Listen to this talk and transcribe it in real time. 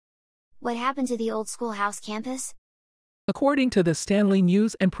What happened to the old schoolhouse campus? According to the Stanley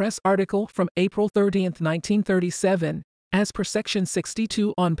News and Press article from April 30, 1937, as per Section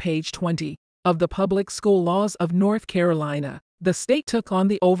 62 on page 20 of the Public School Laws of North Carolina, the state took on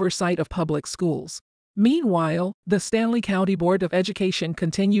the oversight of public schools. Meanwhile, the Stanley County Board of Education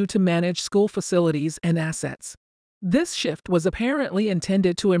continued to manage school facilities and assets. This shift was apparently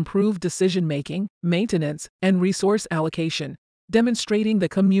intended to improve decision-making, maintenance, and resource allocation, demonstrating the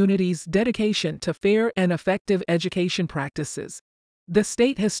community's dedication to fair and effective education practices. The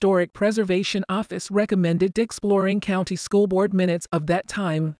State Historic Preservation Office recommended exploring county school board minutes of that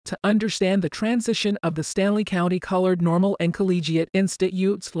time to understand the transition of the Stanley County Colored Normal and Collegiate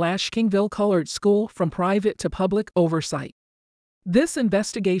Institute/Kingville Colored School from private to public oversight. This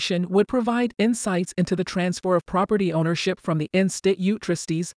investigation would provide insights into the transfer of property ownership from the institute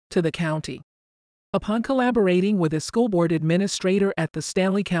trustees to the county. Upon collaborating with a school board administrator at the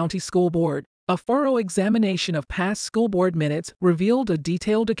Stanley County School Board, a thorough examination of past school board minutes revealed a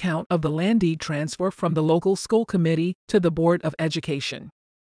detailed account of the land deed transfer from the local school committee to the Board of Education.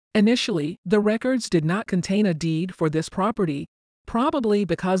 Initially, the records did not contain a deed for this property, probably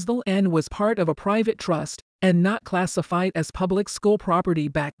because the land was part of a private trust and not classified as public school property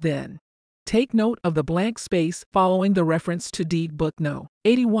back then. Take note of the blank space following the reference to Deed Book No.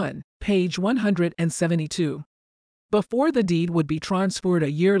 81, page 172. Before the deed would be transferred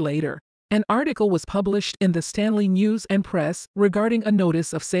a year later, an article was published in the Stanley News and Press regarding a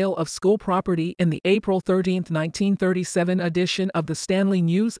notice of sale of school property in the April 13, 1937 edition of the Stanley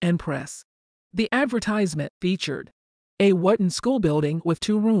News and Press. The advertisement featured a Wotton school building with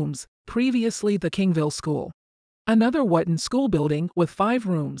 2 rooms, previously the Kingville School. Another Wotton school building with 5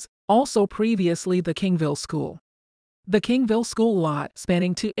 rooms, also previously the Kingville School. The Kingville School lot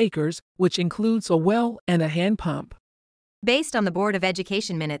spanning 2 acres, which includes a well and a hand pump. Based on the Board of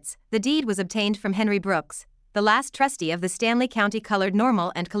Education minutes, the deed was obtained from Henry Brooks, the last trustee of the Stanley County Colored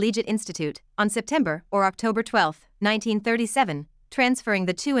Normal and Collegiate Institute, on September or October 12, 1937, transferring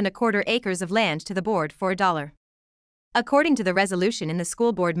the 2 1/4 acres of land to the board for $1. According to the resolution in the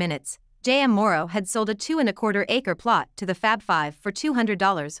school board minutes, J.M. Morrow had sold a 2 1/4 acre plot to the Fab Five for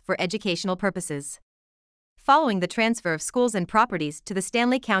 $200 for educational purposes. Following the transfer of schools and properties to the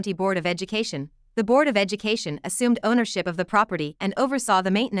Stanley County Board of Education, the Board of Education assumed ownership of the property and oversaw the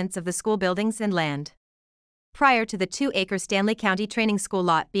maintenance of the school buildings and land. Prior to the 2-acre Stanley County Training School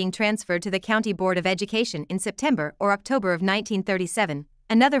lot being transferred to the County Board of Education in September or October of 1937,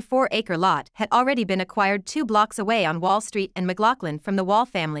 another 4-acre lot had already been acquired 2 blocks away on Wall Street and McLaughlin from the Wall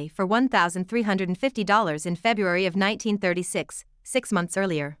family for $1,350 in February of 1936, 6 months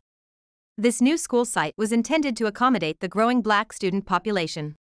earlier. This new school site was intended to accommodate the growing black student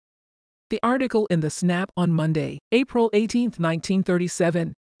population. The article in the Snap on Monday, April 18,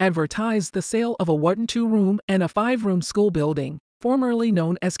 1937, advertised the sale of a Wotton 2-room and a 5-room school building, formerly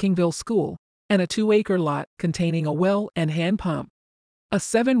known as Kingville School, and a 2-acre lot containing a well and hand pump. A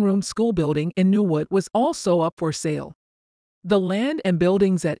 7-room school building in Newwood was also up for sale. The land and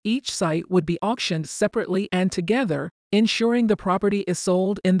buildings at each site would be auctioned separately and together, ensuring the property is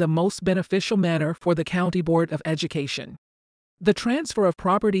sold in the most beneficial manner for the County Board of Education. The transfer of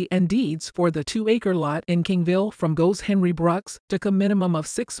property and deeds for the 2-acre lot in Kingville from goes Henry Brooks took a minimum of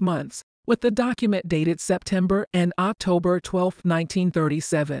 6 months, with the document dated September and October 12,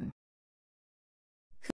 1937.